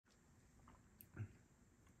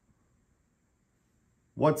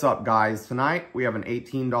What's up, guys? Tonight we have an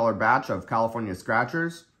 $18 batch of California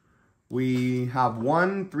Scratchers. We have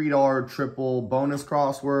one $3 triple bonus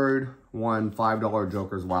crossword, one $5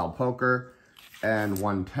 Joker's Wild Poker, and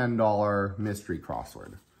one $10 mystery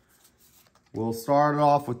crossword. We'll start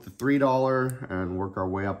off with the $3 and work our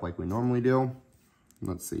way up like we normally do.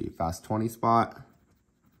 Let's see, fast 20 spot,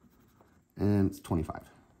 and it's 25.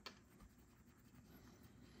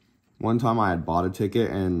 One time I had bought a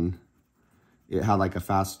ticket and it had like a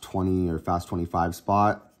fast 20 or fast 25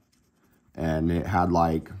 spot, and it had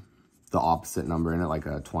like the opposite number in it, like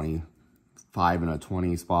a 25 and a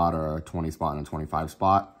 20 spot or a 20 spot and a 25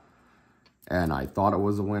 spot. And I thought it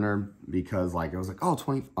was a winner because like it was like, oh,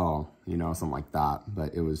 20, oh, you know, something like that.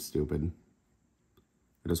 But it was stupid.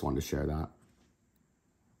 I just wanted to share that.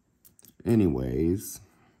 Anyways,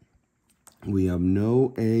 we have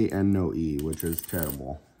no A and no E, which is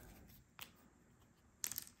terrible.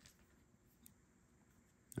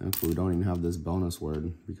 Actually, we don't even have this bonus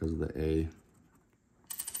word because of the A.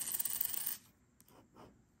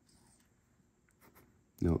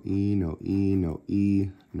 No E, no E, no E,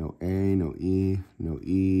 no A, no E, no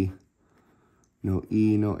E, no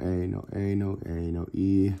E, no A, no A, no A, no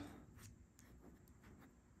E.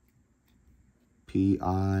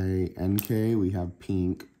 P-I-N-K, we have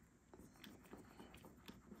pink.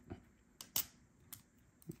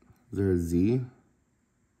 Is there a Z?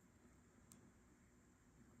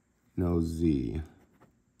 No Z.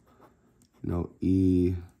 No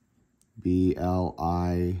E.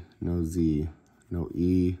 B-L-I. No Z. No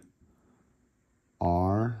E.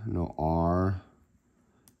 R. No R.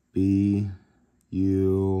 B.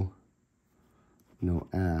 U. No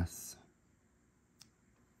S.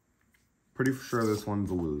 Pretty sure this one's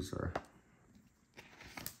a loser.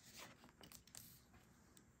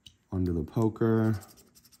 Under the poker.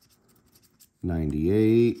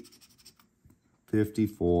 98.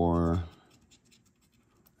 54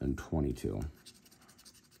 and 22.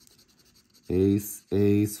 Ace,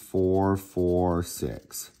 ace, 4, 4,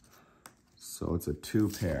 6. So it's a 2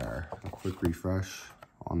 pair. A quick refresh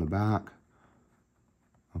on the back.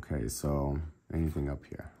 Okay, so anything up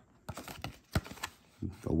here.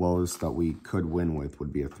 The lowest that we could win with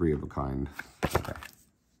would be a 3 of a kind. Okay.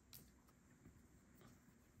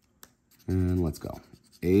 And let's go.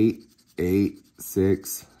 8, 8,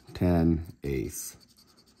 6, 10, ace.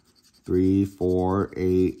 3, 4,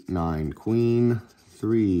 8, 9, queen.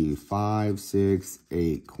 3, 5, 6,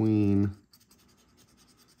 8, queen.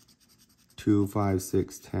 2, 5,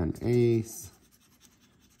 6, 10, ace.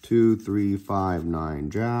 2, 3, 5, 9,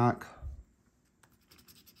 jack.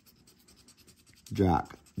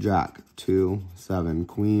 Jack, jack, 2, 7,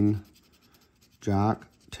 queen. Jack,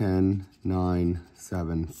 10, 9,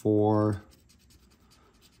 7, 4.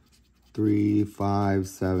 3, 5,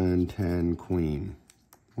 7, 10, queen.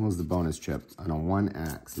 What was the bonus chip? And a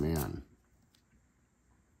 1X, man.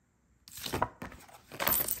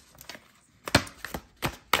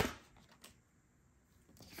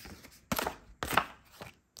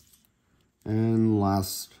 And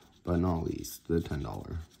last but not least, the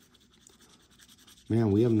 $10.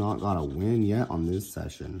 Man, we have not got a win yet on this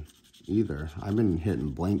session either. I've been hitting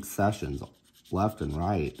blank sessions left and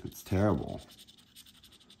right. It's terrible.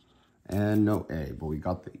 And no A, but we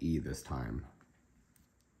got the E this time.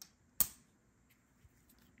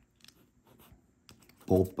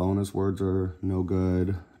 Both bonus words are no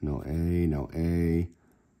good. No A, no A.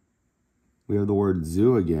 We have the word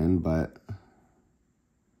zoo again, but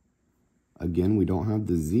again, we don't have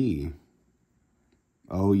the Z.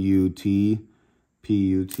 O-U-T,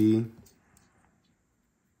 P-U-T.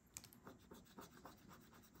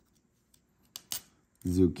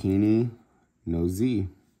 Zucchini, no Z.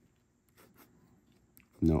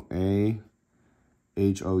 No A.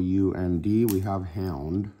 H-O-U-N-D, we have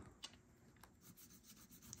hound.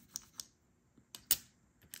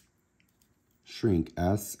 Shrink,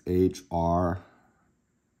 S-H-R,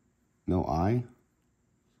 no I.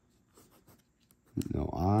 No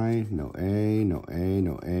I, no A, no A,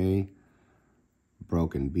 no A.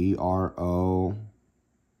 Broken, B-R-O.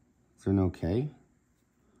 Is there no K?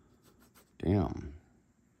 Damn.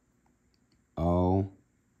 O.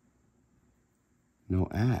 No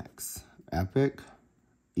X. Epic.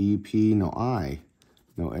 EP, no I.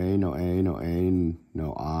 No A, no A, no A,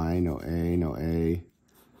 no I, no A, no A,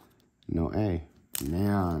 no A.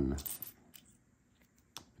 Man.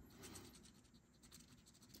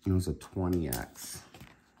 It was a 20X.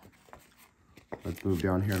 Let's move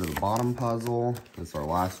down here to the bottom puzzle. It's our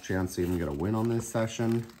last chance to even get a win on this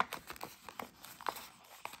session.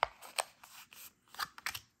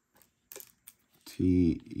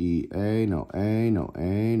 T-E-A, no A, no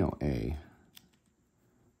A, no A.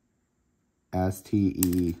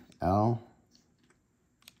 S-T-E-L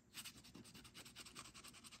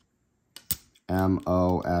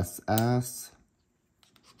M-O-S-S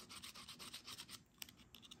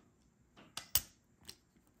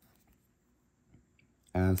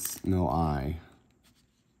S, no I.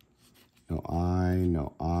 No I,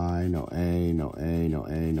 no I, no A, no A, no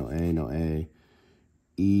A, no A, no A.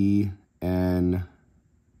 E-N-V-O,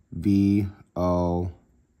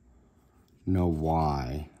 no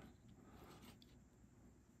Y.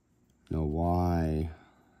 No Y.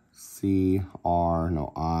 C-R,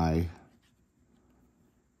 no I.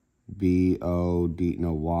 B-O-D,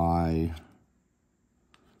 no Y.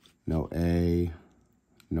 No A.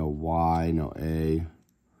 No Y, no A.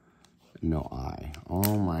 No I.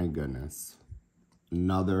 Oh my goodness.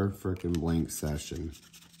 Another freaking blank session.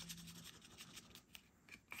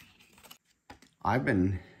 I've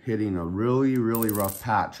been hitting a really rough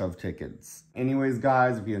patch of tickets. Anyways,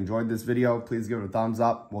 guys, if you enjoyed this video, please give it a thumbs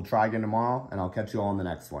up. We'll try again tomorrow, and I'll catch you all in the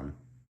next one.